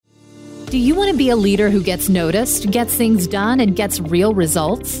Do you want to be a leader who gets noticed, gets things done, and gets real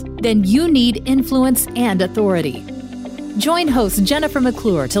results? Then you need influence and authority. Join host Jennifer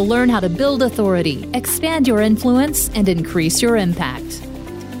McClure to learn how to build authority, expand your influence, and increase your impact.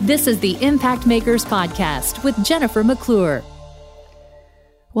 This is the Impact Makers Podcast with Jennifer McClure.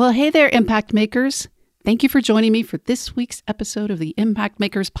 Well, hey there, Impact Makers. Thank you for joining me for this week's episode of the Impact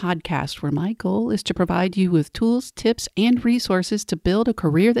Makers Podcast, where my goal is to provide you with tools, tips, and resources to build a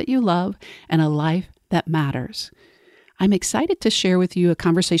career that you love and a life that matters. I'm excited to share with you a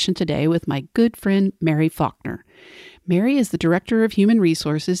conversation today with my good friend, Mary Faulkner. Mary is the Director of Human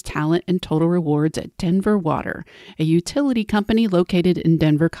Resources, Talent, and Total Rewards at Denver Water, a utility company located in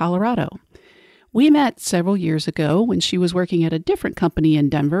Denver, Colorado. We met several years ago when she was working at a different company in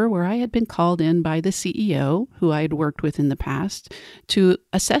Denver where I had been called in by the CEO, who I had worked with in the past, to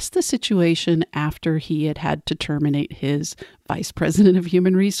assess the situation after he had had to terminate his Vice President of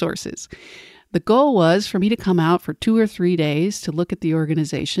Human Resources. The goal was for me to come out for 2 or 3 days to look at the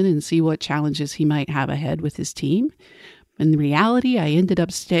organization and see what challenges he might have ahead with his team. In reality, I ended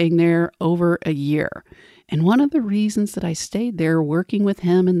up staying there over a year. And one of the reasons that I stayed there working with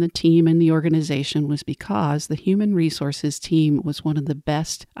him and the team and the organization was because the human resources team was one of the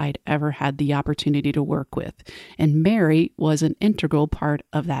best I'd ever had the opportunity to work with. And Mary was an integral part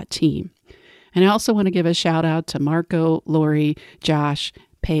of that team. And I also want to give a shout out to Marco, Lori, Josh,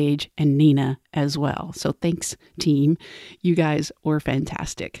 Paige, and Nina as well. So thanks, team. You guys were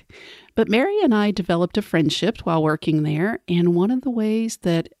fantastic. But Mary and I developed a friendship while working there, and one of the ways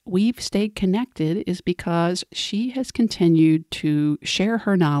that we've stayed connected is because she has continued to share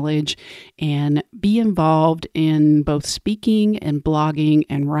her knowledge and be involved in both speaking and blogging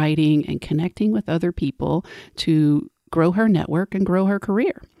and writing and connecting with other people to grow her network and grow her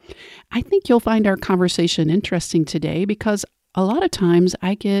career. I think you'll find our conversation interesting today because a lot of times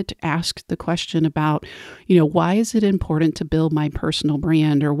I get asked the question about, why is it important to build my personal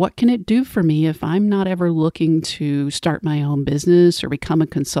brand, or what can it do for me if I'm not ever looking to start my own business or become a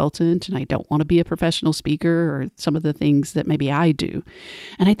consultant and I don't want to be a professional speaker or some of the things that maybe I do.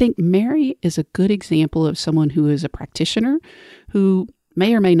 And I think Mary is a good example of someone who is a practitioner who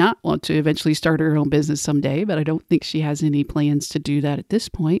may or may not want to eventually start her own business someday, but I don't think she has any plans to do that at this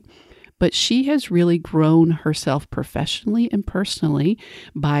point. But she has really grown herself professionally and personally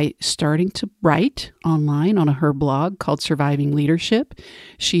by starting to write online on her blog called Surviving Leadership.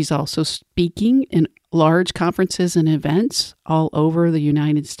 She's also speaking in large conferences and events all over the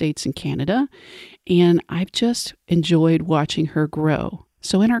United States and Canada. And I've just enjoyed watching her grow.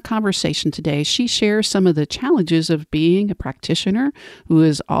 So in our conversation today, she shares some of the challenges of being a practitioner who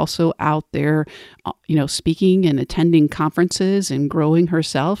is also out there, speaking and attending conferences and growing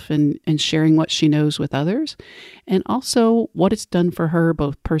herself and sharing what she knows with others, and also what it's done for her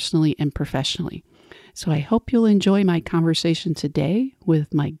both personally and professionally. So I hope you'll enjoy my conversation today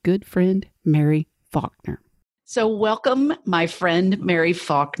with my good friend, Mary Faulkner. So welcome, my friend, Mary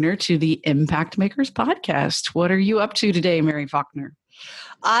Faulkner, to the Impact Makers Podcast. What are you up to today, Mary Faulkner?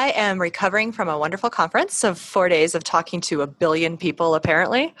 I am recovering from a wonderful conference of 4 days of talking to 1 billion people,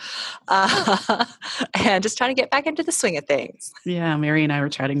 apparently, and just trying to get back into the swing of things. Yeah, Mary and I were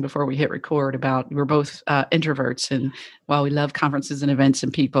chatting before we hit record about we're both introverts, and while we love conferences and events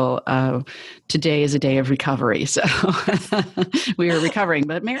and people, today is a day of recovery. So we are recovering,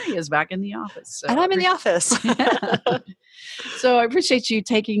 but Mary is back in the office. So and I'm in the office. Yeah. So I appreciate you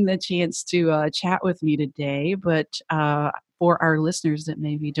taking the chance to chat with me today, but for our listeners that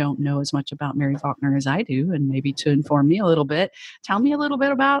maybe don't know as much about Mary Faulkner as I do, and maybe to inform me a little bit, tell me a little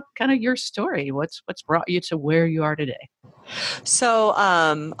bit about kind of your story. What's brought you to where you are today? So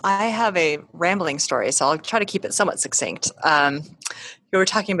I have a rambling story, so I'll try to keep it somewhat succinct. You were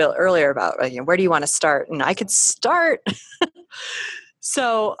talking about earlier about where do you want to start, and I could start.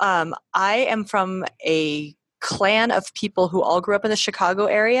 So I am from a clan of people who all grew up in the Chicago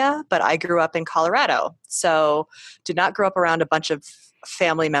area, but I grew up in Colorado. So did not grow up around a bunch of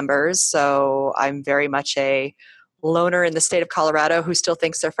family members. So I'm very much a loner in the state of Colorado who still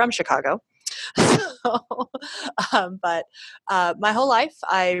thinks they're from Chicago. But my whole life,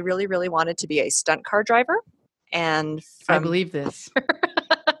 I really, really wanted to be a stunt car driver. And I believe this.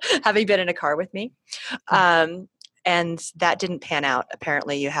 Having been in a car with me. And that didn't pan out.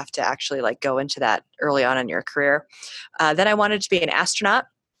 Apparently, you have to actually go into that early on in your career. Then I wanted to be an astronaut,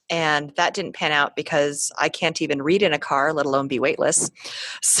 and that didn't pan out because I can't even read in a car, let alone be weightless.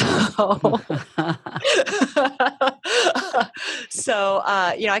 So,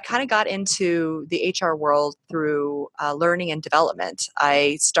 I kind of got into the HR world through learning and development.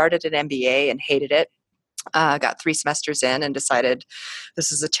 I started an MBA and hated it. Got 3 semesters in and decided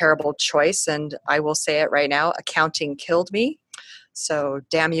this is a terrible choice. And I will say it right now, accounting killed me. So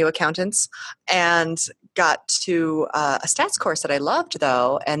damn you, accountants. And got to a stats course that I loved,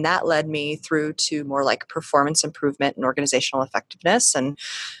 though. And that led me through to more like performance improvement and organizational effectiveness, and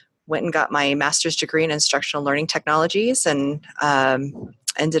went and got my master's degree in instructional learning technologies, and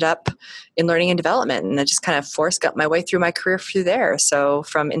ended up in learning and development. And I just kind of got my way through my career through there. So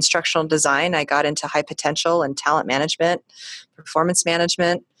from instructional design, I got into high potential and talent management, performance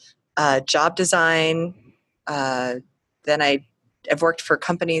management, job design. Then I've worked for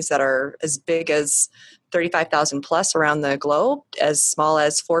companies that are as big as 35,000 plus around the globe, as small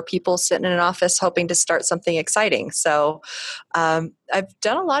as 4 people sitting in an office hoping to start something exciting. So I've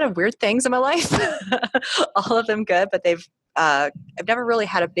done a lot of weird things in my life, all of them good, but I've never really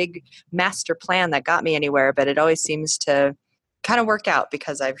had a big master plan that got me anywhere, but it always seems to kind of work out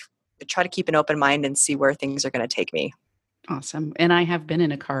because I try to keep an open mind and see where things are going to take me. Awesome. And I have been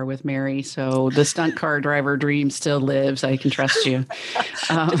in a car with Mary, so the stunt car driver dream still lives. I can trust you.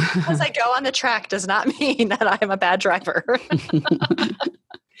 Just because I go on the track does not mean that I'm a bad driver.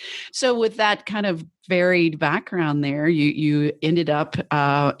 So with that kind of varied background there, you ended up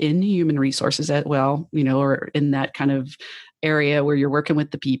in human resources or in that kind of area where you're working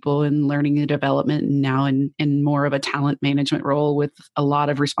with the people and learning and development, and now in more of a talent management role with a lot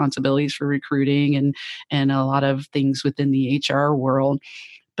of responsibilities for recruiting and a lot of things within the HR world.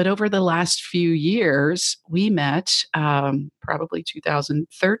 But over the last few years, we met probably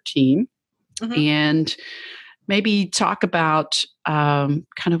 2013, and maybe talk about kind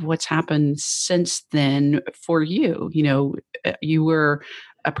of what's happened since then for you. You know, you were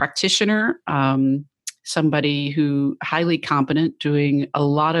a practitioner, somebody who highly competent, doing a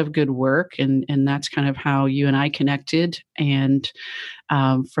lot of good work. And that's kind of how you and I connected. And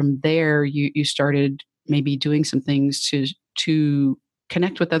from there, you started maybe doing some things to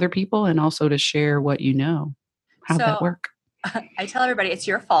connect with other people and also to share what you know. How'd that work? I tell everybody it's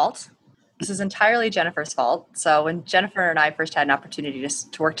your fault. This is entirely Jennifer's fault. So when Jennifer and I first had an opportunity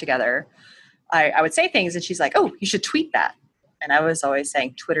to work together, I would say things and she's like, oh, you should tweet that. And I was always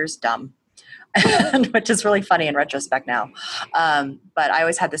saying, Twitter's dumb. Which is really funny in retrospect now. But I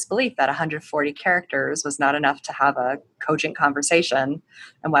always had this belief that 140 characters was not enough to have a cogent conversation.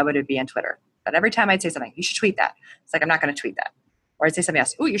 And why would it be on Twitter? But every time I'd say something, you should tweet that. It's like, I'm not going to tweet that. Or I'd say something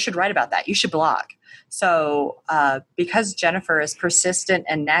else. Oh, you should write about that. You should blog. So because Jennifer is persistent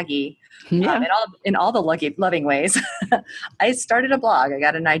and naggy in all the loving ways, I started a blog. I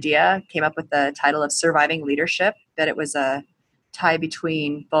got an idea, came up with the title of Surviving Leadership, that it was a tie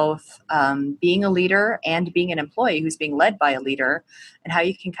between both being a leader and being an employee who's being led by a leader, and how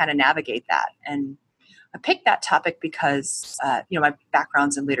you can kind of navigate that. And I picked that topic because, my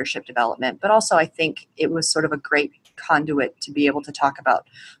background's in leadership development, but also I think it was sort of a great conduit to be able to talk about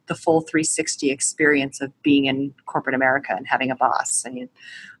the full 360 experience of being in corporate America and having a boss. I mean,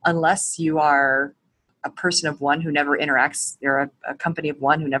 unless you are a person of one who never interacts, you're a company of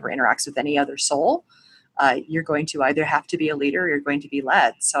one who never interacts with any other soul, you're going to either have to be a leader or you're going to be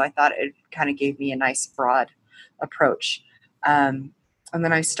led. So I thought it kind of gave me a nice broad approach. And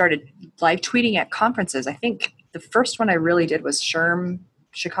then I started live tweeting at conferences. I think the first one I really did was SHRM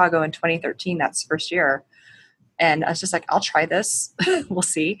Chicago in 2013. That's the first year. And I was just like, I'll try this. We'll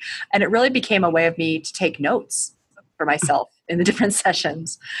see. And it really became a way of me to take notes for myself in the different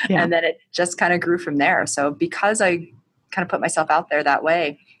sessions. Yeah. And then it just kind of grew from there. So because I kind of put myself out there that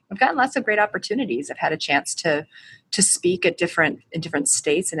way, I've gotten lots of great opportunities. I've had a chance to speak in different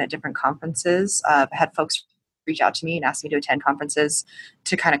states and at different conferences. I've had folks reach out to me and ask me to attend conferences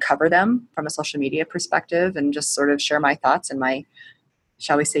to kind of cover them from a social media perspective and just sort of share my thoughts and my,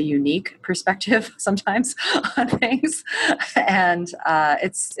 shall we say, unique perspective sometimes on things. And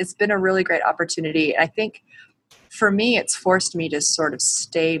it's been a really great opportunity. I think for me, it's forced me to sort of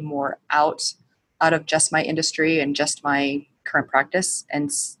stay more out of just my industry and just my current practice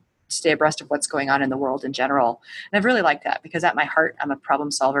and stay abreast of what's going on in the world in general. And I've really liked that because at my heart, I'm a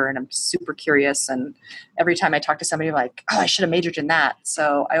problem solver and I'm super curious. And every time I talk to somebody, I'm like, oh, I should have majored in that.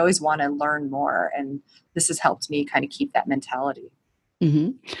 So I always want to learn more. And this has helped me kind of keep that mentality. Mm-hmm.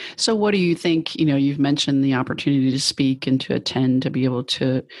 So what do you think, you've mentioned the opportunity to speak and to attend, to be able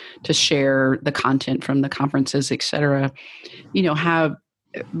to share the content from the conferences, et cetera,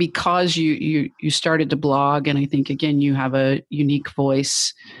 because you started to blog, and I think, again, you have a unique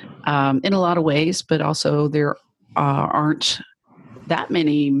voice in a lot of ways, but also there aren't that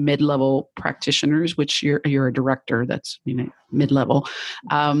many mid-level practitioners, which you're a director, that's mid-level,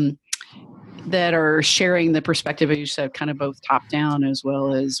 that are sharing the perspective, as you said, kind of both top down as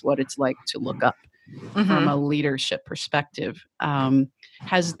well as what it's like to look up from a leadership perspective.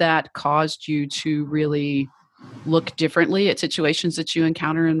 Has that caused you to really look differently at situations that you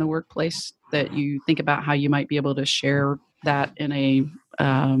encounter in the workplace, that you think about how you might be able to share that in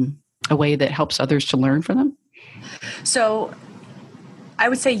a way that helps others to learn from them? So I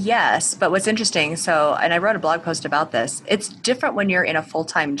would say yes, but what's interesting, and I wrote a blog post about this, it's different when you're in a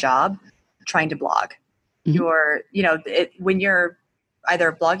full-time job trying to blog. When you're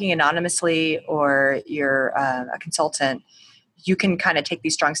either blogging anonymously or you're a consultant, you can kind of take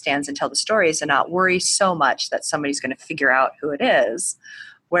these strong stands and tell the stories and not worry so much that somebody's going to figure out who it is.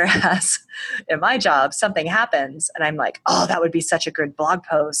 Whereas in my job, something happens and I'm like, oh, that would be such a good blog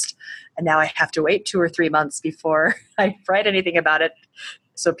post. And now I have to wait 2 or 3 months before I write anything about it,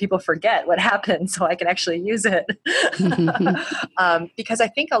 so people forget what happened so I can actually use it. Because I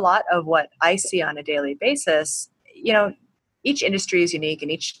think a lot of what I see on a daily basis, each industry is unique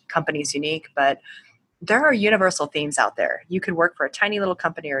and each company is unique, but there are universal themes out there. You could work for a tiny little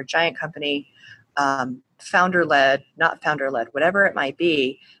company or a giant company, founder-led, not founder-led, whatever it might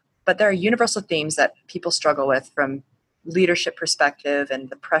be. But there are universal themes that people struggle with from leadership perspective and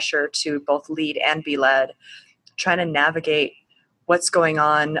the pressure to both lead and be led, trying to navigate what's going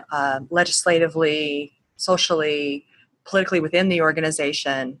on legislatively, socially, politically within the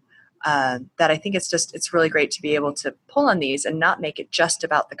organization. That I think it's really great to be able to pull on these and not make it just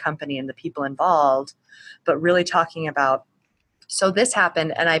about the company and the people involved, but really talking about, so this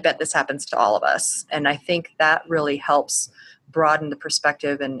happened and I bet this happens to all of us. And I think that really helps broaden the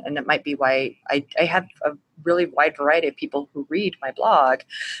perspective, and it might be why I have a really wide variety of people who read my blog,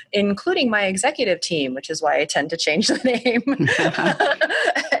 including my executive team, which is why I tend to change the name.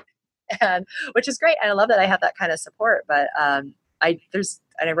 And which is great. And I love that I have that kind of support. But and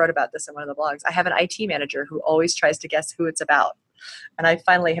I wrote about this in one of the blogs, I have an IT manager who always tries to guess who it's about. And I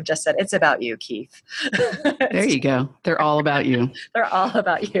finally have just said, it's about you, Keith. There you go. They're all about you. They're all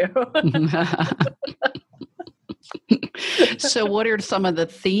about you. So what are some of the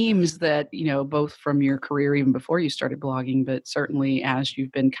themes that, both from your career, even before you started blogging, but certainly as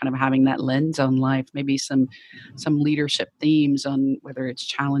you've been kind of having that lens on life, maybe some leadership themes on whether it's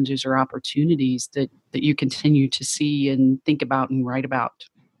challenges or opportunities that you continue to see and think about and write about?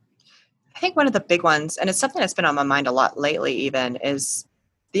 I think one of the big ones, and it's something that's been on my mind a lot lately even, is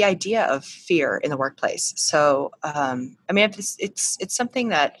the idea of fear in the workplace. So, it's something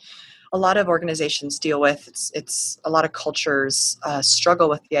that a lot of organizations deal with. It's a lot of cultures struggle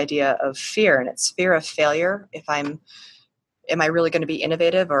with the idea of fear, and it's fear of failure. Am I really going to be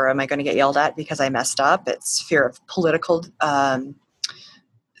innovative, or am I going to get yelled at because I messed up? It's fear of political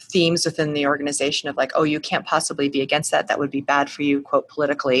themes within the organization of like, oh, you can't possibly be against that. That would be bad for you, quote,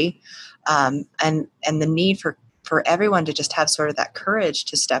 politically. And the need for everyone to just have sort of that courage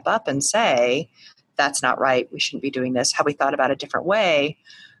to step up and say, that's not right. We shouldn't be doing this. Have we thought about a different way?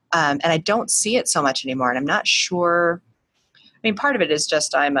 And I don't see it so much anymore. And I'm not sure. I mean, part of it is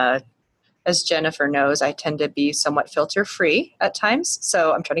just as Jennifer knows, I tend to be somewhat filter free at times.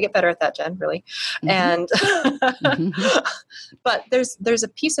 So I'm trying to get better at that, Jen, really. Mm-hmm. And, but there's a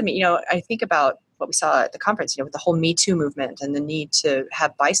piece of me, I think about what we saw at the conference, with the whole Me Too movement and the need to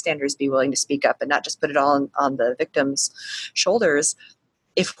have bystanders be willing to speak up and not just put it all on the victim's shoulders.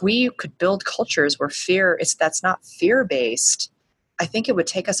 If we could build cultures where that's not fear-based, I think it would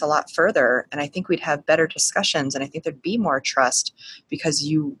take us a lot further, and I think we'd have better discussions, and I think there'd be more trust because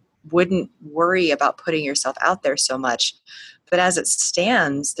you wouldn't worry about putting yourself out there so much. But as it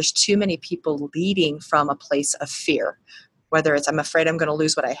stands, there's too many people leading from a place of fear, whether it's I'm afraid I'm going to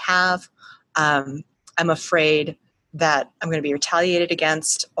lose what I have, I'm afraid that I'm going to be retaliated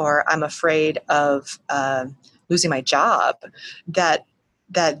against, or I'm afraid of losing my job, that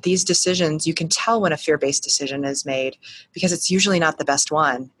these decisions, you can tell when a fear-based decision is made because it's usually not the best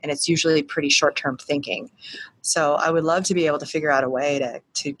one, and it's usually pretty short-term thinking. So I would love to be able to figure out a way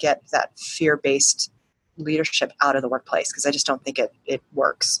to get that fear-based leadership out of the workplace, because I just don't think it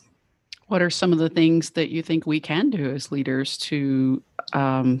works. What are some of the things that you think we can do as leaders to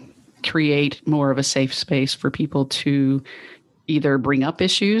create more of a safe space for people to either bring up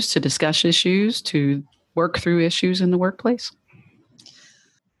issues, to discuss issues, to work through issues in the workplace?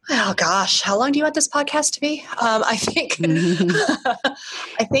 Oh gosh, how long do you want this podcast to be? I think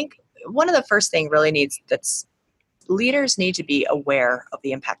I think one of the first thing really leaders need to be aware of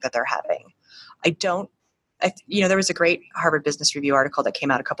the impact that they're having. There was a great Harvard Business Review article that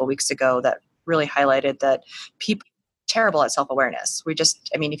came out a couple weeks ago that really highlighted that people are terrible at self-awareness.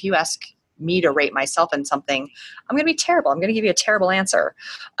 If you ask me to rate myself in something, I'm going to be terrible. I'm going to give you a terrible answer.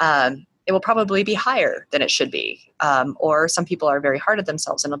 it will probably be higher than it should be. Or some people are very hard on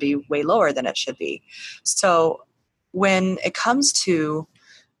themselves and it'll be way lower than it should be. So when it comes to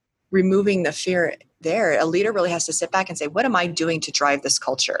removing the fear there, a leader really has to sit back and say, what am I doing to drive this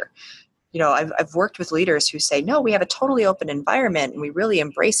culture? I've worked with leaders who say, no, we have a totally open environment and we really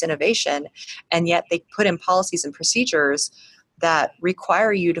embrace innovation. And yet they put in policies and procedures that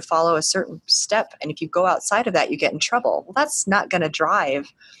require you to follow a certain step. And if you go outside of that, you get in trouble. Well, that's not going to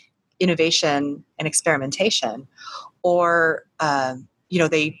drive innovation and experimentation. Or,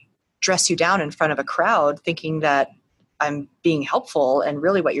 they dress you down in front of a crowd thinking that I'm being helpful. And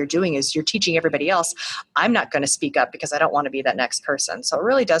really what you're doing is you're teaching everybody else, I'm not going to speak up because I don't want to be that next person. So it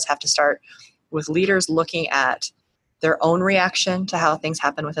really does have to start with leaders looking at their own reaction to how things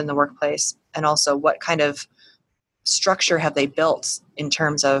happen within the workplace. And also what kind of structure have they built in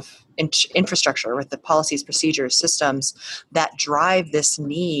terms of infrastructure with the policies, procedures, systems that drive this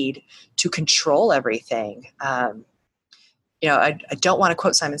need to control everything. I don't want to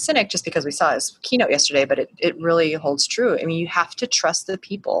quote Simon Sinek just because we saw his keynote yesterday, but it really holds true. I mean, you have to trust the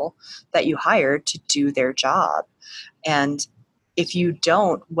people that you hired to do their job. And if you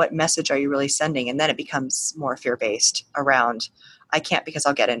don't, what message are you really sending? And then it becomes more fear-based around, I can't because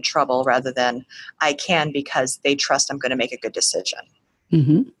I'll get in trouble, rather than I can because they trust I'm going to make a good decision.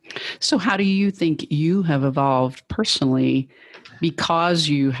 Mm-hmm. So how do you think you have evolved personally because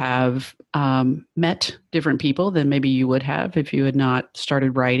you have met different people than maybe you would have if you had not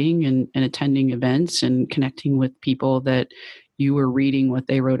started writing and attending events and connecting with people that you were reading what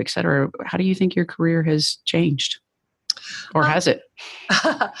they wrote, et cetera? How do you think your career has changed? Or has it?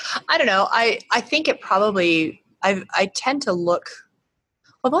 I don't know. I think it probably, I tend to look,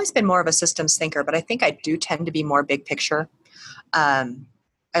 I've always been more of a systems thinker, but I think I do tend to be more big picture.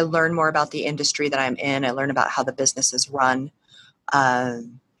 I learn more about the industry that I'm in. I learn about how the business is run.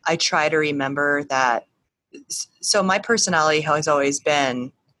 I try to remember that. So my personality has always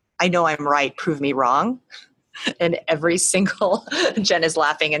been, I know I'm right, prove me wrong. And every single, Jen is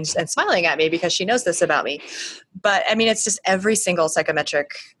laughing and smiling at me because she knows this about me. But I mean, it's just every single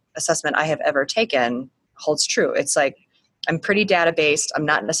psychometric assessment I have ever taken holds true. It's like, I'm pretty data-based. I'm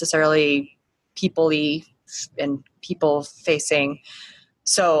not necessarily people-y and people-facing.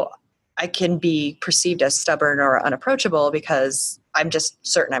 So I can be perceived as stubborn or unapproachable because I'm just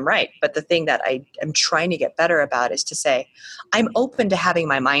certain I'm right. But the thing that I am trying to get better about is to say, I'm open to having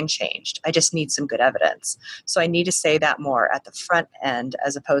my mind changed. I just need some good evidence. So I need to say that more at the front end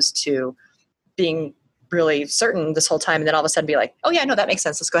as opposed to being really certain this whole time and then all of a sudden be like, oh yeah, no, that makes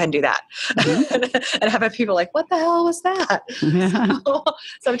sense. Let's go ahead and do that. Mm-hmm. and have people like, what the hell was that? Yeah.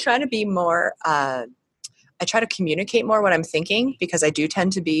 So I'm trying to be more, I try to communicate more what I'm thinking because I do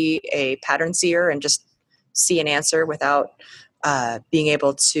tend to be a pattern seer and just see an answer without being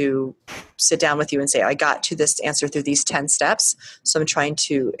able to sit down with you and say, I got to this answer through these 10 steps. So I'm trying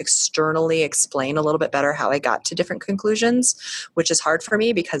to externally explain a little bit better how I got to different conclusions, which is hard for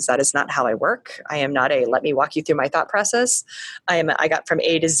me because that is not how I work. I am not let me walk you through my thought process. I got from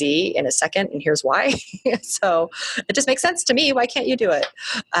A to Z in a second and here's why. So it just makes sense to me. Why can't you do it?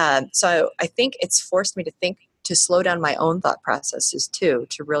 So I think it's forced me to slow down my own thought processes too,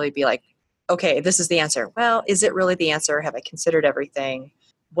 to really be like, okay, this is the answer. Well, is it really the answer? Have I considered everything?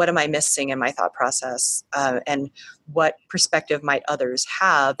 What am I missing in my thought process? And what perspective might others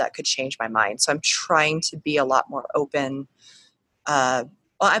have that could change my mind? So I'm trying to be a lot more open. Well,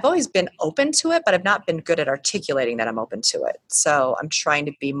 I've always been open to it, but I've not been good at articulating that I'm open to it. So I'm trying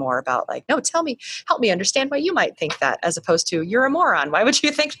to be more about like, no, tell me, help me understand why you might think that, as opposed to you're a moron. Why would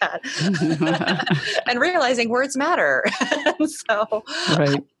you think that? And realizing words matter. So,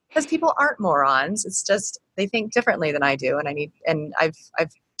 right. Because people aren't morons. It's just they think differently than I do, and I've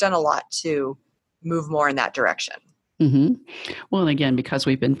done a lot to move more in that direction. Mm-hmm. Well, and again, because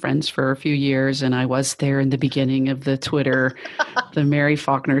we've been friends for a few years, and I was there in the beginning of the Twitter, the Mary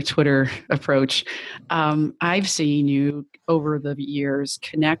Faulkner Twitter approach, I've seen you over the years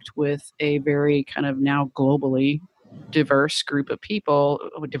connect with a very kind of now globally diverse group of people,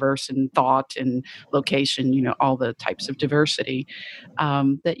 diverse in thought and location, all the types of diversity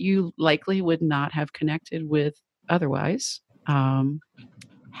that you likely would not have connected with otherwise.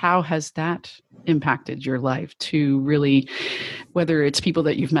 How has that impacted your life to really, whether it's people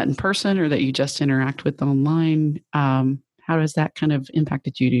that you've met in person or that you just interact with online, how has that kind of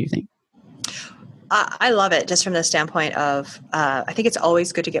impacted you, do you think? I love it just from the standpoint of, I think it's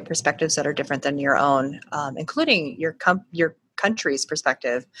always good to get perspectives that are different than your own, including your country's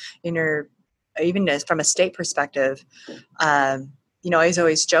perspective, even from a state perspective. I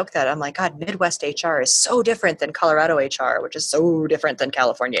always joke that I'm like, God, Midwest HR is so different than Colorado HR, which is so different than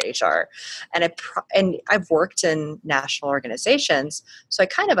California HR. And I've worked in national organizations, so I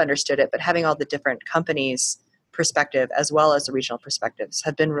kind of understood it, but having all the different companies' perspective as well as the regional perspectives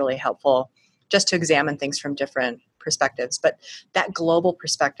have been really helpful just to examine things from different perspectives. But that global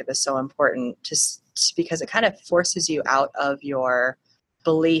perspective is so important because it kind of forces you out of your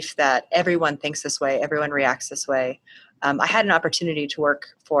belief that everyone thinks this way, everyone reacts this way. I had an opportunity to work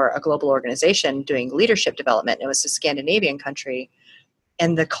for a global organization doing leadership development. It was a Scandinavian country,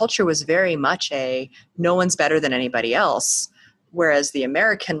 and the culture was very much no one's better than anybody else. Whereas the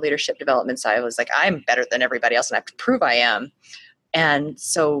American leadership development side was like, I'm better than everybody else and I have to prove I am. And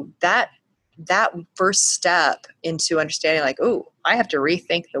so that first step into understanding like, oh, I have to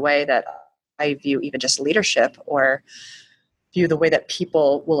rethink the way that I view even just leadership or view the way that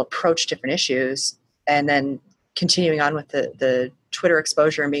people will approach different issues, and then continuing on with the Twitter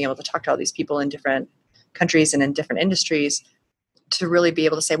exposure and being able to talk to all these people in different countries and in different industries to really be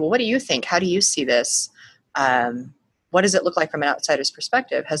able to say, well, what do you think? How do you see this? What does it look like from an outsider's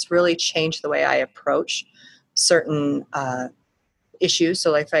perspective has really changed the way I approach certain issues.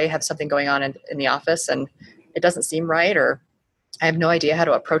 So like if I have something going on in the office and it doesn't seem right, or I have no idea how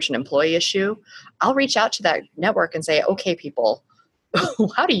to approach an employee issue, I'll reach out to that network and say, okay, people,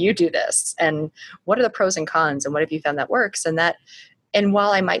 how do you do this? And what are the pros and cons? And what have you found that works? And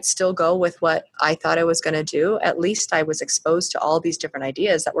while I might still go with what I thought I was going to do, at least I was exposed to all these different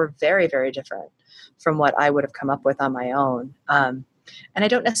ideas that were very, very different from what I would have come up with on my own. And I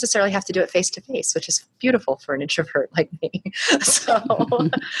don't necessarily have to do it face to face, which is beautiful for an introvert like me.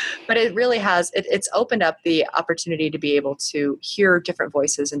 But it really has, it's opened up the opportunity to be able to hear different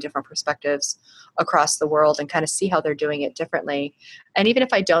voices and different perspectives across the world and kind of see how they're doing it differently. And even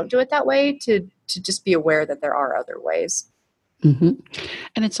if I don't do it that way, to just be aware that there are other ways. Mm-hmm.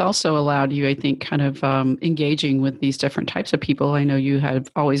 And it's also allowed you, I think, kind of engaging with these different types of people. I know you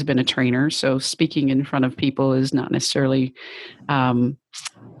have always been a trainer, so speaking in front of people is not necessarily,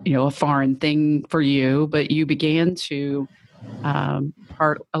 a foreign thing for you, but you began to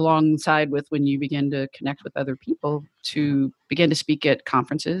part alongside with when you begin to connect with other people to begin to speak at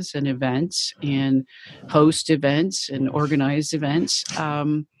conferences and events and host events and organize events.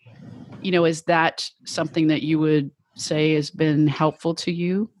 Is that something that you would say has been helpful to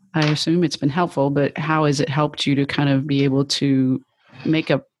you? I assume it's been helpful, but how has it helped you to kind of be able to make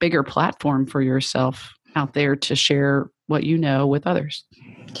a bigger platform for yourself out there to share what you know with others?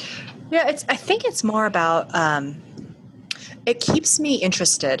 Yeah, I think it's more about, it keeps me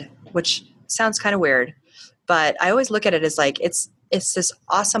interested, which sounds kind of weird, but I always look at it as like, it's this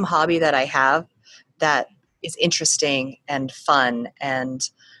awesome hobby that I have that is interesting and fun, and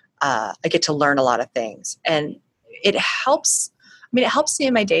I get to learn a lot of things. And it helps me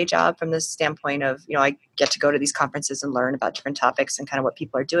in my day job from the standpoint of, I get to go to these conferences and learn about different topics and kind of what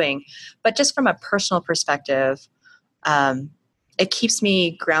people are doing. But just from a personal perspective, it keeps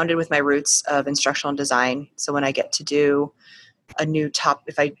me grounded with my roots of instructional design. So when I get to do a new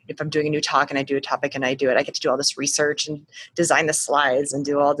topic, if I'm doing a new talk and I do a topic and I do it, I get to do all this research and design the slides and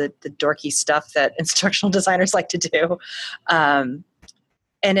do all the dorky stuff that instructional designers like to do. And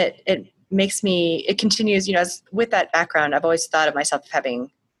it makes me, it continues, as with that background, I've always thought of myself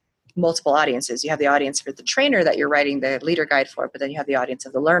having multiple audiences. You have the audience for the trainer that you're writing the leader guide for, but then you have the audience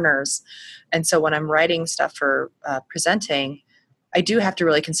of the learners. And so when I'm writing stuff for presenting, I do have to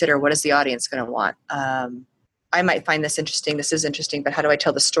really consider, what is the audience going to want? I might find this is interesting, but how do I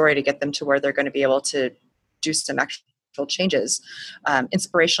tell the story to get them to where they're going to be able to do some actual changes?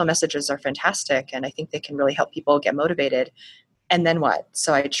 Inspirational messages are fantastic, and I think they can really help people get motivated. And then what?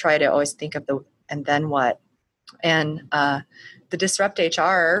 So I try to always think of and then what? And the Disrupt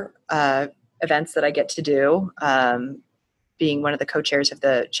HR events that I get to do, being one of the co-chairs of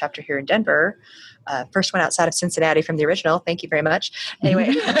the chapter here in Denver, first one outside of Cincinnati from the original. Thank you very much.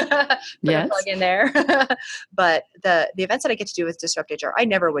 Anyway, put a plug in there. But the events that I get to do with Disrupt HR, I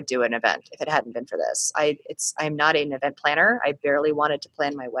never would do an event if it hadn't been for this. I'm not an event planner. I barely wanted to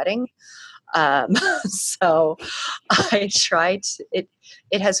plan my wedding. So I tried,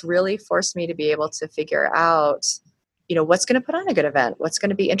 it has really forced me to be able to figure out, what's going to put on a good event, what's going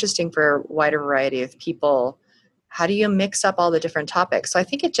to be interesting for a wider variety of people. How do you mix up all the different topics? So I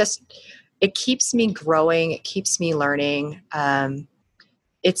think it keeps me growing. It keeps me learning.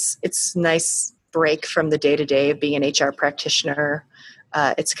 It's nice break from the day-to-day of being an HR practitioner.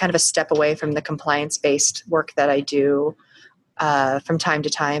 It's kind of a step away from the compliance-based work that I do from time to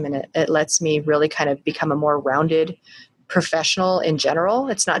time, and it lets me really kind of become a more rounded professional in general.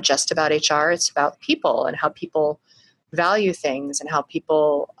 It's not just about HR, it's about people and how people value things and how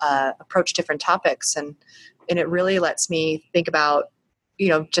people approach different topics. And it really lets me think about,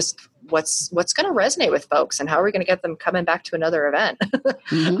 just what's going to resonate with folks and how are we going to get them coming back to another event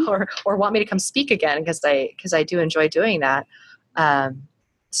Mm-hmm. or want me to come speak again because I do enjoy doing that.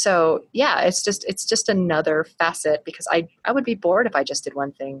 So yeah, it's just another facet because I would be bored if I just did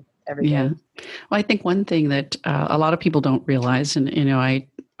one thing every day. Yeah. Well, I think one thing that a lot of people don't realize, and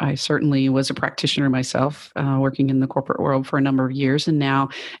I certainly was a practitioner myself, working in the corporate world for a number of years, and now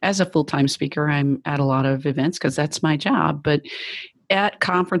as a full-time speaker, I'm at a lot of events because that's my job. But at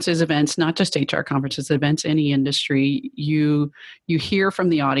conferences, events, not just HR conferences, events, any industry, you hear from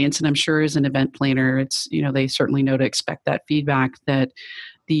the audience, and I'm sure as an event planner, it's they certainly know to expect that feedback that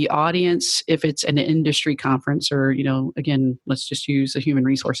the audience, if it's an industry conference or, again, let's just use a human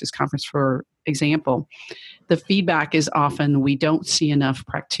resources conference for example, the feedback is often we don't see enough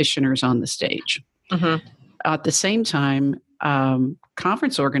practitioners on the stage. Mm-hmm. At the same time,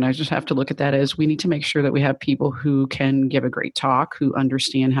 conference organizers have to look at that as we need to make sure that we have people who can give a great talk, who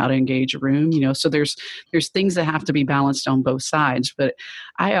understand how to engage a room. So there's things that have to be balanced on both sides. But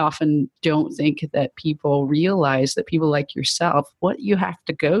I often don't think that people realize that people like yourself, what you have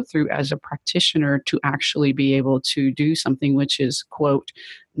to go through as a practitioner to actually be able to do something which is, quote,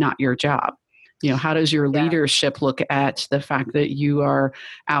 not your job. How does your leadership look at the fact that you are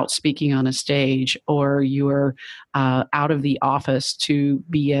out speaking on a stage or you are out of the office to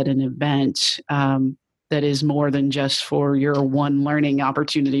be at an event that is more than just for your one learning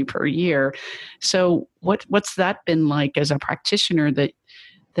opportunity per year? So what's that been like as a practitioner that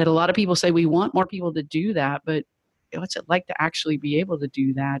a lot of people say we want more people to do that, but what's it like to actually be able to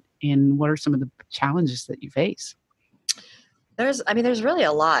do that? And what are some of the challenges that you face? There's really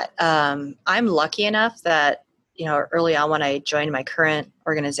a lot. I'm lucky enough that, early on when I joined my current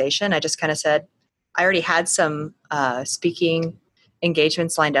organization, I just kind of said, I already had some speaking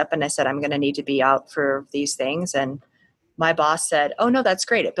engagements lined up and I said, I'm going to need to be out for these things. And my boss said, oh no, that's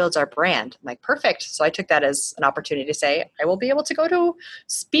great. It builds our brand. I'm like, perfect. So I took that as an opportunity to say, I will be able to go to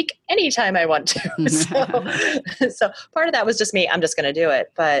speak anytime I want to. So part of that was just me. I'm just going to do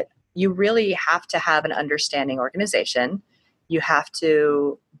it. But you really have to have an understanding organization. You have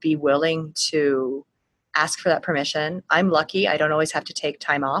to be willing to ask for that permission. I'm lucky. I don't always have to take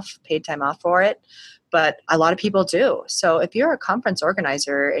paid time off for it, but a lot of people do. So if you're a conference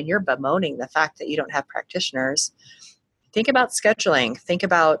organizer and you're bemoaning the fact that you don't have practitioners, think about scheduling. Think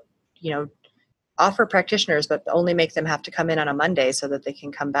about, offer practitioners, but only make them have to come in on a Monday so that they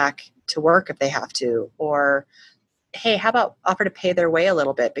can come back to work if they have to. Or, hey, how about offer to pay their way a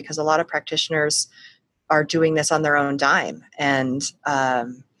little bit? Because a lot of practitioners are doing this on their own dime and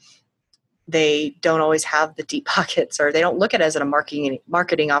they don't always have the deep pockets, or they don't look at it as a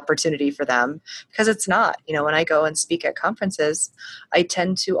marketing opportunity for them, because it's not. When I go and speak at conferences, I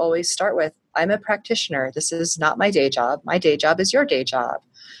tend to always start with, I'm a practitioner. This is not my day job. My day job is your day job,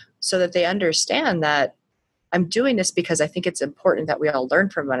 so that they understand that I'm doing this because I think it's important that we all learn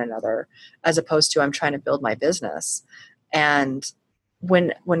from one another, as opposed to I'm trying to build my business. And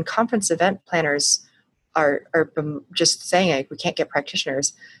when conference event planners are just saying, like, we can't get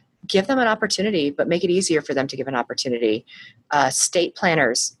practitioners, give them an opportunity, but make it easier for them to give an opportunity. State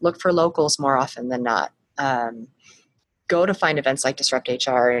planners, look for locals more often than not. Go to find events like Disrupt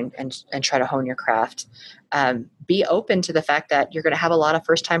HR and try to hone your craft. Be open to the fact that you're going to have a lot of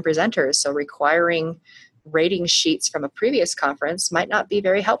first-time presenters, so requiring rating sheets from a previous conference might not be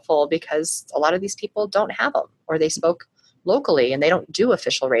very helpful, because a lot of these people don't have them, or they spoke locally and they don't do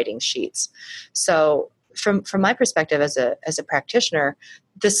official rating sheets. So from my perspective as a practitioner,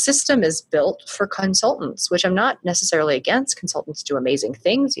 the system is built for consultants, which I'm not necessarily against. Consultants do amazing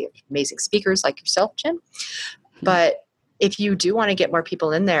things. You have amazing speakers like yourself, Jim. Mm-hmm. But if you do want to get more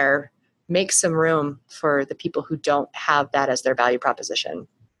people in there, make some room for the people who don't have that as their value proposition.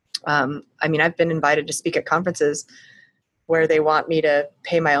 I've been invited to speak at conferences where they want me to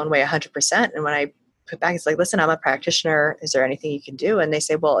pay my own way 100%. And when I put back, it's like, listen, I'm a practitioner. Is there anything you can do? And they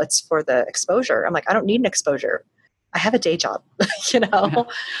say, well, it's for the exposure. I'm like, I don't need an exposure. I have a day job, Yeah.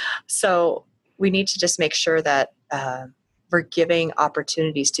 So we need to just make sure that we're giving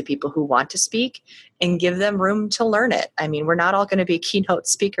opportunities to people who want to speak and give them room to learn it. We're not all going to be keynote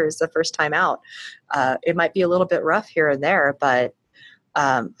speakers the first time out. It might be a little bit rough here and there, but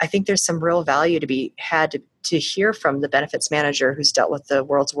I think there's some real value to be had to hear from the benefits manager who's dealt with the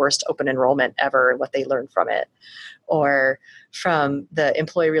world's worst open enrollment ever and what they learned from it, or from the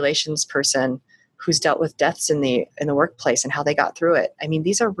employee relations person who's dealt with deaths in the workplace and how they got through it. I mean,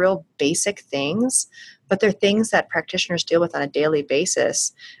 these are real basic things, but they're things that practitioners deal with on a daily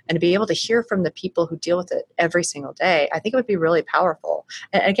basis. And to be able to hear from the people who deal with it every single day, I think it would be really powerful.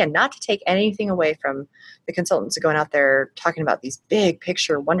 And again, not to take anything away from the consultants going out there talking about these big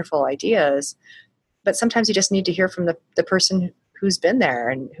picture, wonderful ideas, but sometimes you just need to hear from the person who's been there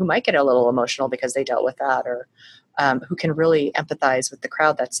and who might get a little emotional because they dealt with that, or who can really empathize with the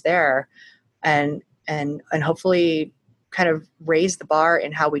crowd that's there. And hopefully kind of raise the bar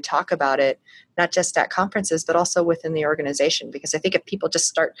in how we talk about it, not just at conferences, but also within the organization. Because I think if people just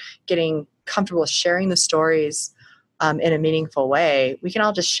start getting comfortable sharing the stories in a meaningful way, we can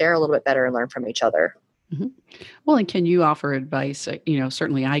all just share a little bit better and learn from each other. Mm-hmm. Well, and can you offer advice?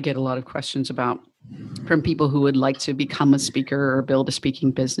 Certainly I get a lot of questions from people who would like to become a speaker or build a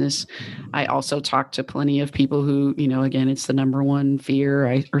speaking business. I also talk to plenty of people who, again, it's the number one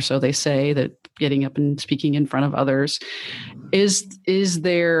fear, or so they say, that getting up and speaking in front of others. Is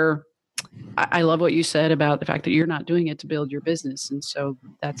there, I love what you said about the fact that you're not doing it to build your business. And so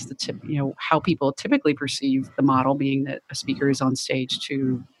that's the tip, how people typically perceive the model, being that a speaker is on stage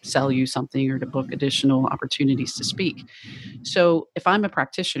to sell you something or to book additional opportunities to speak. So if I'm a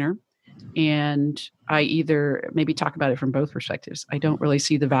practitioner, and I either maybe talk about it from both perspectives. I don't really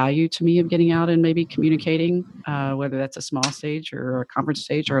see the value to me of getting out and maybe communicating, whether that's a small stage or a conference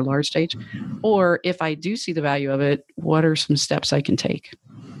stage or a large stage. Or if I do see the value of it, what are some steps I can take?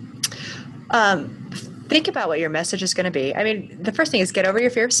 Think about what your message is going to be. I mean, the first thing is get over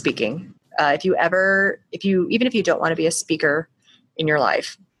your fear of speaking. Even if you don't want to be a speaker in your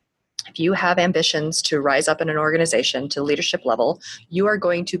life, if you have ambitions to rise up in an organization to leadership level, you are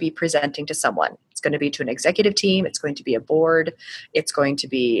going to be presenting to someone. It's going to be to an executive team. It's going to be a board. It's going to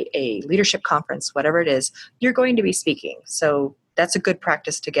be a leadership conference, whatever it is. You're going to be speaking. So that's a good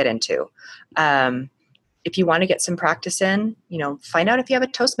practice to get into. If you want to get some practice in, find out if you have a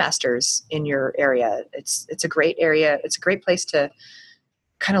Toastmasters in your area. It's a great area. It's a great place to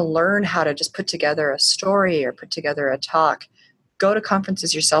kind of learn how to just put together a story or put together a talk. Go to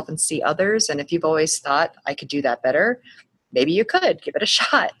conferences yourself and see others. And if you've always thought, I could do that better, maybe you could give it a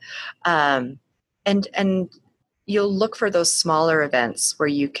shot. And you'll look for those smaller events where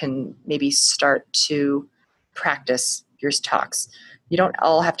you can maybe start to practice your talks. You don't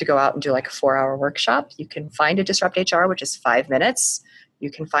all have to go out and do like a 4-hour workshop. You can find a Disrupt HR, which is 5 minutes.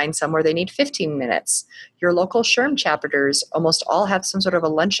 You can find some where they need 15 minutes. Your local SHRM chapters almost all have some sort of a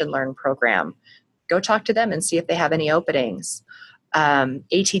lunch and learn program. Go talk to them and see if they have any openings.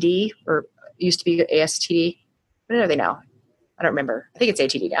 ATD, or used to be ASTD. What are they now? I don't remember. I think it's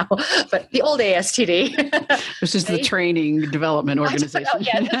ATD now, but the old ASTD. This is the Training Development Organization.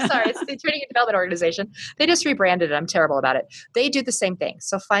 Sorry, it's the Training and Development Organization. They just rebranded it. I'm terrible about it. They do the same thing.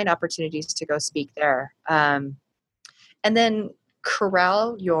 So find opportunities to go speak there. And then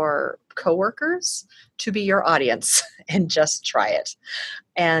corral your coworkers to be your audience and just try it.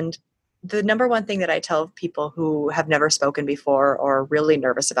 And the number one thing that I tell people who have never spoken before or are really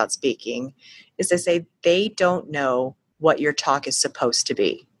nervous about speaking is to say they don't know what your talk is supposed to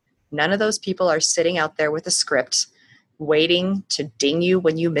be. None of those people are sitting out there with a script waiting to ding you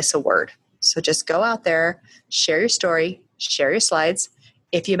when you miss a word. So just go out there, share your story, share your slides.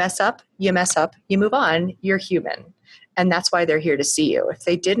 If you mess up, you move on, you're human. And that's why they're here to see you. If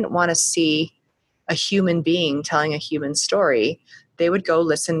they didn't want to see a human being telling a human story, they would go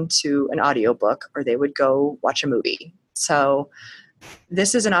listen to an audiobook or they would go watch a movie. So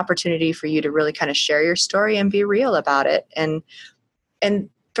this is an opportunity for you to really kind of share your story and be real about it. And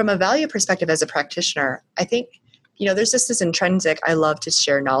from a value perspective as a practitioner, I think, there's just this intrinsic, I love to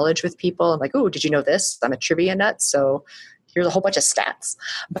share knowledge with people. I'm like, oh, did you know this? I'm a trivia nut. So here's a whole bunch of stats.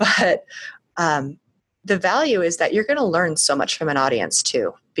 But the value is that you're going to learn so much from an audience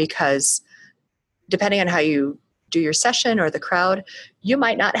too, because depending on how you do your session or the crowd, you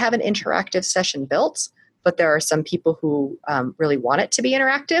might not have an interactive session built, but there are some people who really want it to be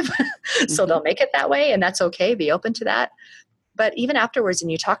interactive. So they'll make it that way, and that's okay. Be open to that. But even afterwards, when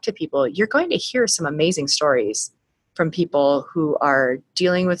you talk to people, you're going to hear some amazing stories from people who are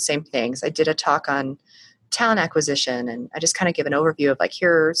dealing with same things. I did a talk on talent acquisition, and I just kind of give an overview of like,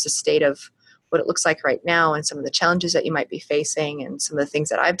 here's the state of what it looks like right now and some of the challenges that you might be facing and some of the things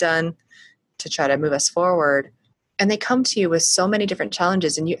that I've done to try to move us forward. And they come to you with so many different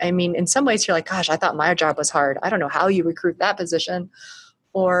challenges. And in some ways you're like, gosh, I thought my job was hard. I don't know how you recruit that position.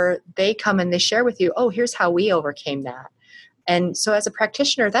 Or they come and they share with you, oh, here's how we overcame that. And so as a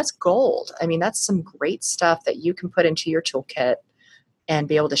practitioner, that's gold. That's some great stuff that you can put into your toolkit and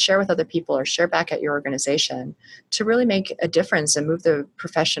be able to share with other people or share back at your organization to really make a difference and move the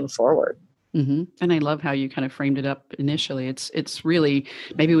profession forward. And I love how you kind of framed it up initially. It's really,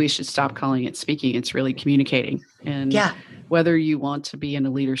 maybe we should stop calling it speaking. It's really communicating. And Yeah. whether you want to be in a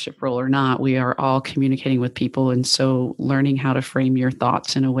leadership role or not, we are all communicating with people. And so learning how to frame your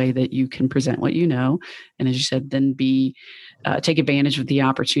thoughts in a way that you can present what you know. And as you said, then take advantage of the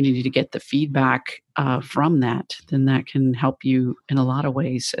opportunity to get the feedback from that, then that can help you in a lot of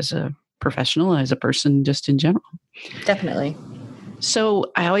ways as a professional, as a person, just in general. Definitely.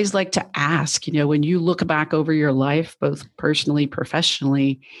 So I always like to ask, when you look back over your life, both personally,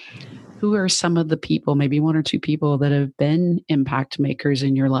 professionally, who are some of the people, maybe one or two people that have been impact makers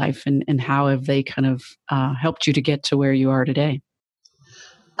in your life, and how have they kind of helped you to get to where you are today?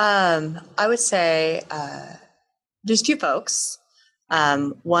 I would say there's two folks.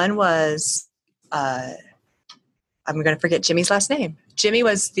 One was, I'm going to forget Jimmy's last name. Jimmy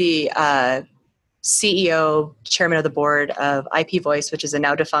was the CEO, chairman of the board of IP Voice, which is a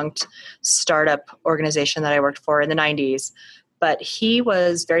now defunct startup organization that I worked for in the 90s. But he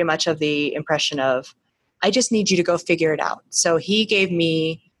was very much of the impression of, I just need you to go figure it out. So he gave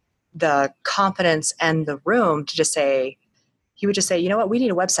me the confidence and the room to just say, he would just say, you know what, we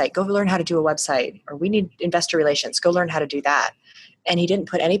need a website. Go learn how to do a website. Or we need investor relations. Go learn how to do that. And he didn't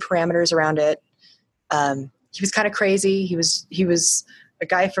put any parameters around it. He was kind of crazy. He was a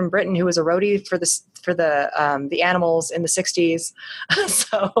guy from Britain who was a roadie for the animals in the 60s.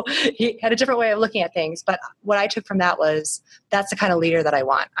 So he had a different way of looking at things. But what I took from that was, that's the kind of leader that I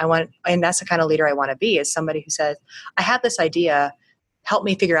want. And that's the kind of leader I want to be, is somebody who says, I have this idea, help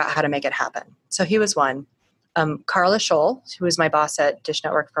me figure out how to make it happen. So he was one. Carla Scholl, who was my boss at Dish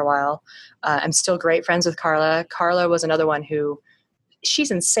Network for a while. I'm still great friends with Carla. Carla was another one who,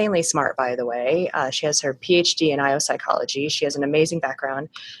 she's insanely smart, by the way. She has her PhD in IO psychology. She has an amazing background.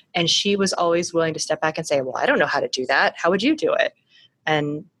 And she was always willing to step back and say, well, I don't know how to do that. How would you do it?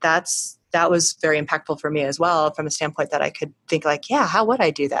 And that was very impactful for me as well, from a standpoint that I could think like, yeah, how would I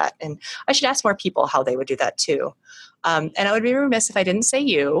do that? And I should ask more people how they would do that too. And I would be remiss if I didn't say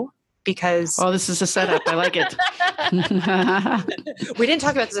you, because... Oh, this is a setup. I like it. We didn't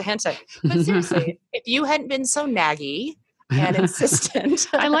talk about this as a handshake. But seriously, if you hadn't been so naggy and insistent.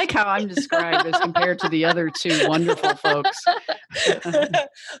 I like how I'm described as compared to the other two wonderful folks.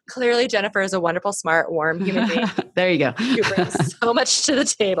 Clearly, Jennifer is a wonderful, smart, warm human being. There you go. Who brings so much to the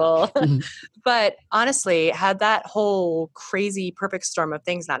table. But honestly, had that whole crazy perfect storm of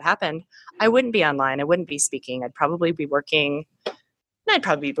things not happened, I wouldn't be online. I wouldn't be speaking. I'd probably be working at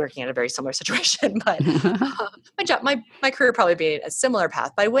a very similar situation, but my career would probably be a similar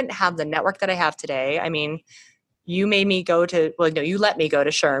path, but I wouldn't have the network that I have today. I mean, you made me you let me go to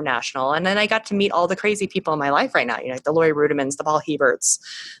SHRM National. And then I got to meet all the crazy people in my life right now, like the Lori Rudimans, the Paul Heberts,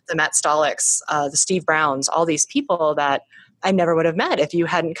 the Matt Stolicks, the Steve Browns, all these people that I never would have met if you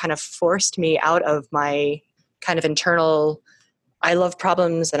hadn't kind of forced me out of my kind of internal, I love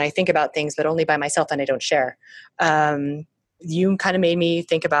problems and I think about things, but only by myself and I don't share. You kind of made me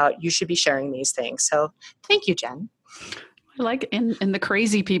think about, you should be sharing these things. So thank you, Jen. I like, and the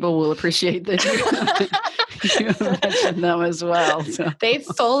crazy people will appreciate that you mentioned them as well. So. They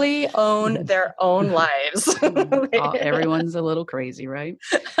fully own their own lives. Everyone's a little crazy, right?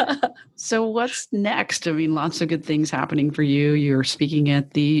 So what's next? I mean, lots of good things happening for you. You're speaking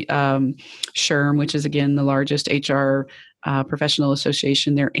at the SHRM, which is, again, the largest HR professional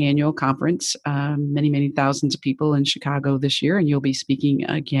association, their annual conference, many, many thousands of people in Chicago this year, and you'll be speaking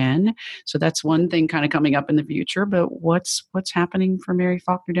again. So that's one thing kind of coming up in the future, but what's happening for Mary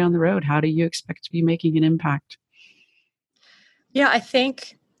Faulkner down the road? How do you expect to be making an impact? Yeah, I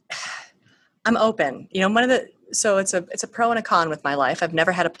think I'm open. So it's a pro and a con with my life. I've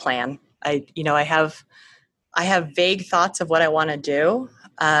never had a plan. I have vague thoughts of what I want to do.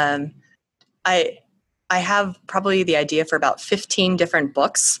 I have probably the idea for about 15 different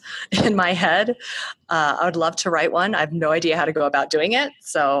books in my head. I would love to write one. I have no idea how to go about doing it.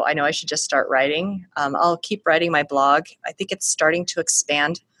 So I know I should just start writing. I'll keep writing my blog. I think it's starting to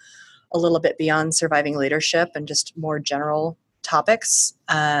expand a little bit beyond surviving leadership and just more general topics.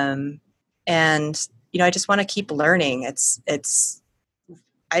 And, I just want to keep learning.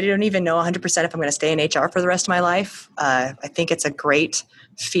 I don't even know 100% if I'm going to stay in HR for the rest of my life. I think it's a great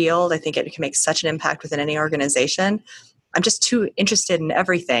field. I think it can make such an impact within any organization. I'm just too interested in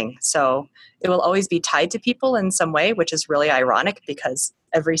everything. So it will always be tied to people in some way, which is really ironic because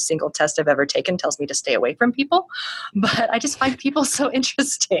every single test I've ever taken tells me to stay away from people. But I just find people so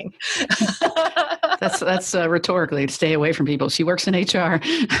interesting. That's rhetorically, to stay away from people. She works in HR.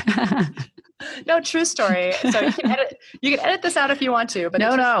 No, true story. So you can edit this out if you want to. But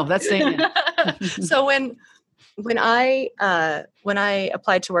no, that's staying in. So when when I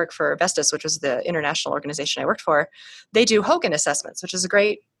applied to work for Vestas, which was the international organization I worked for, they do Hogan assessments, which is a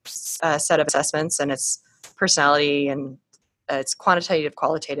great set of assessments, and it's personality and it's quantitative,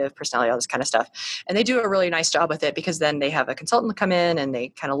 qualitative, personality, all this kind of stuff. And they do a really nice job with it because then they have a consultant come in and they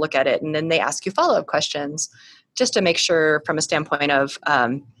kind of look at it, and then they ask you follow-up questions just to make sure from a standpoint of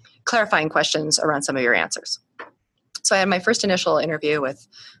clarifying questions around some of your answers. So I had my first initial interview with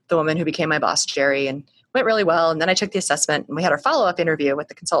the woman who became my boss, Jerry, and went really well. And then I took the assessment and we had our follow-up interview with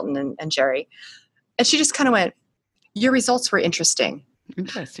the consultant and Jerry. And she just kind of went, your results were interesting.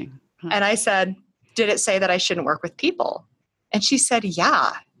 Interesting. Huh. And I said, did it say that I shouldn't work with people? And she said,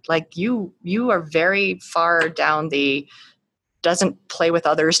 yeah, like you are very far down the doesn't play with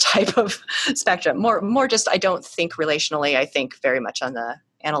others type of spectrum. More just, I don't think relationally. I think very much on the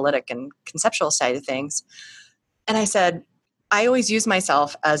analytic and conceptual side of things. And I said, I always use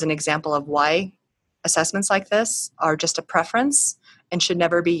myself as an example of why assessments like this are just a preference and should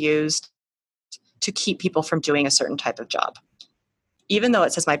never be used to keep people from doing a certain type of job. Even though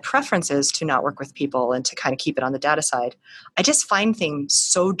it says my preference is to not work with people and to kind of keep it on the data side, I just find things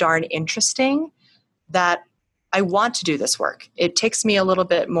so darn interesting that I want to do this work. It takes me a little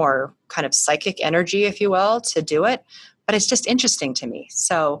bit more kind of psychic energy, if you will, to do it, but it's just interesting to me.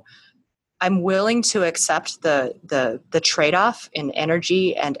 So I'm willing to accept the trade-off in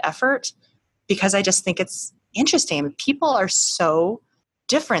energy and effort because I just think it's interesting. I mean, people are so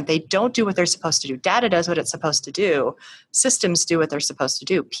different. They don't do what they're supposed to do. Data does what it's supposed to do. Systems do what they're supposed to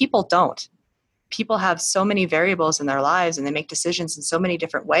do. People don't. People have so many variables in their lives and they make decisions in so many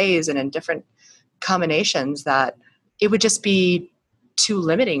different ways and in different combinations that it would just be too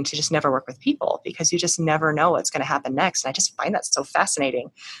limiting to just never work with people because you just never know what's going to happen next. And I just find that so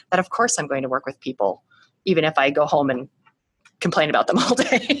fascinating that of course I'm going to work with people, even if I go home and complain about them all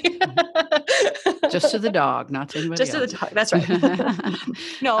day. Just to the dog, not to anybody Just else. to the dog. That's right.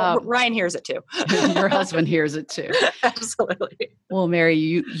 No, Ryan hears it too. Your husband hears it too. Absolutely. Well, Mary,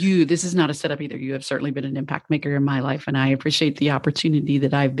 you this is not a setup either. You have certainly been an impact maker in my life, and I appreciate the opportunity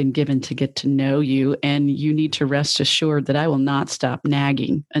that I've been given to get to know you. And you need to rest assured that I will not stop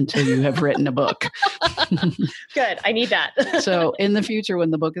nagging until you have written a book. Good. I need that. So in the future,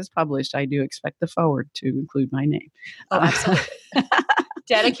 when the book is published, I do expect the forward to include my name. Oh, absolutely.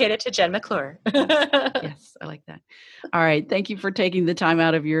 Dedicated to Jen McClure. Yes, I like that. All right. Thank you for taking the time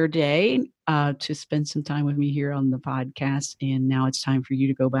out of your day to spend some time with me here on the podcast. And now it's time for you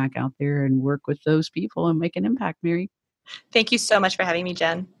to go back out there and work with those people and make an impact, Mary. Thank you so much for having me,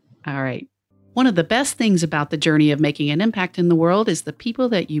 Jen. All right. One of the best things about the journey of making an impact in the world is the people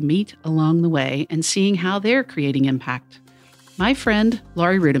that you meet along the way and seeing how they're creating impact. My friend,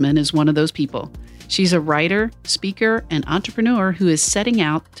 Laurie Rudiman, is one of those people. She's a writer, speaker, and entrepreneur who is setting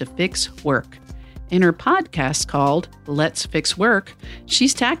out to fix work. In her podcast called Let's Fix Work,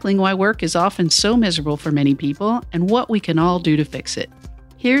 she's tackling why work is often so miserable for many people and what we can all do to fix it.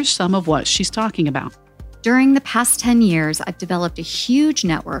 Here's some of what she's talking about. During the past 10 years, I've developed a huge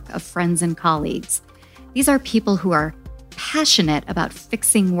network of friends and colleagues. These are people who are passionate about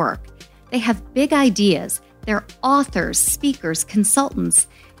fixing work. They have big ideas. They're authors, speakers, consultants,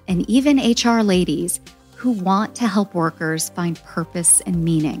 and even HR ladies who want to help workers find purpose and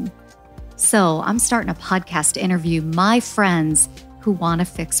meaning. So I'm starting a podcast to interview my friends who want to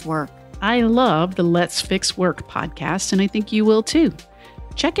fix work. I love the Let's Fix Work podcast, and I think you will too.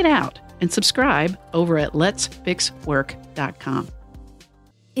 Check it out and subscribe over at letsfixwork.com.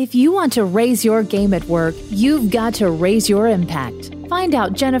 If you want to raise your game at work, you've got to raise your impact. Find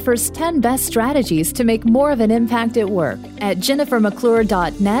out Jennifer's 10 best strategies to make more of an impact at work at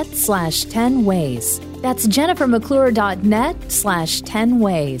jennifermcclure.net/10 ways. That's jennifermcclure.net/10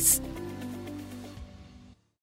 ways.